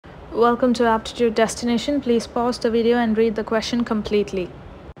Welcome to Aptitude destination. Please pause the video and read the question completely.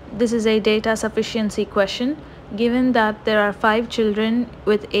 This is a data sufficiency question. Given that there are 5 children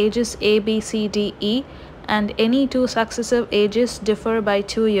with ages A, B, C, D, E, and any two successive ages differ by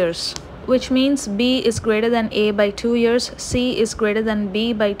 2 years, which means B is greater than A by 2 years, C is greater than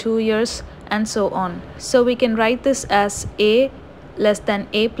B by 2 years, and so on. So we can write this as A less than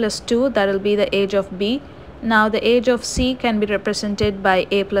A plus 2, that will be the age of B. Now the age of C can be represented by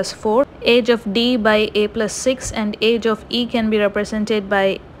A plus 4, age of D by A plus 6, and age of E can be represented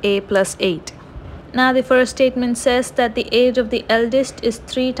by A plus 8. Now the first statement says that the age of the eldest is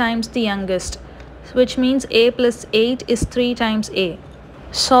 3 times the youngest, which means A plus 8 is 3 times A.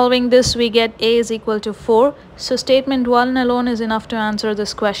 Solving this, we get A is equal to 4. So statement 1 alone is enough to answer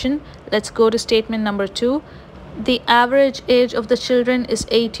this question. Let's go to statement number 2. The average age of the children is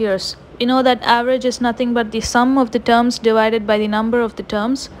 8 years. We know that average is nothing but the sum of the terms divided by the number of the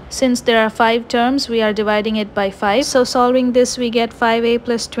terms. Since there are 5 terms, we are dividing it by 5. So solving this, we get 5a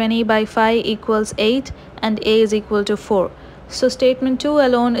plus 20 by 5 equals 8, and a is equal to 4. So statement 2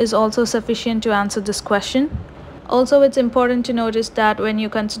 alone is also sufficient to answer this question. Also, it's important to notice that when you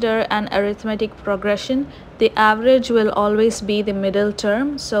consider an arithmetic progression, the average will always be the middle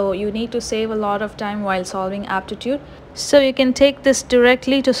term. So you need to save a lot of time while solving aptitude. So you can take this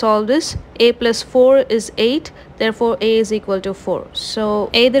directly to solve this. A plus 4 is 8. Therefore, a is equal to 4. So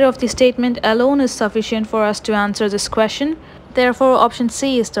either of the statement alone is sufficient for us to answer this question. Therefore, option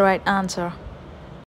C is the right answer.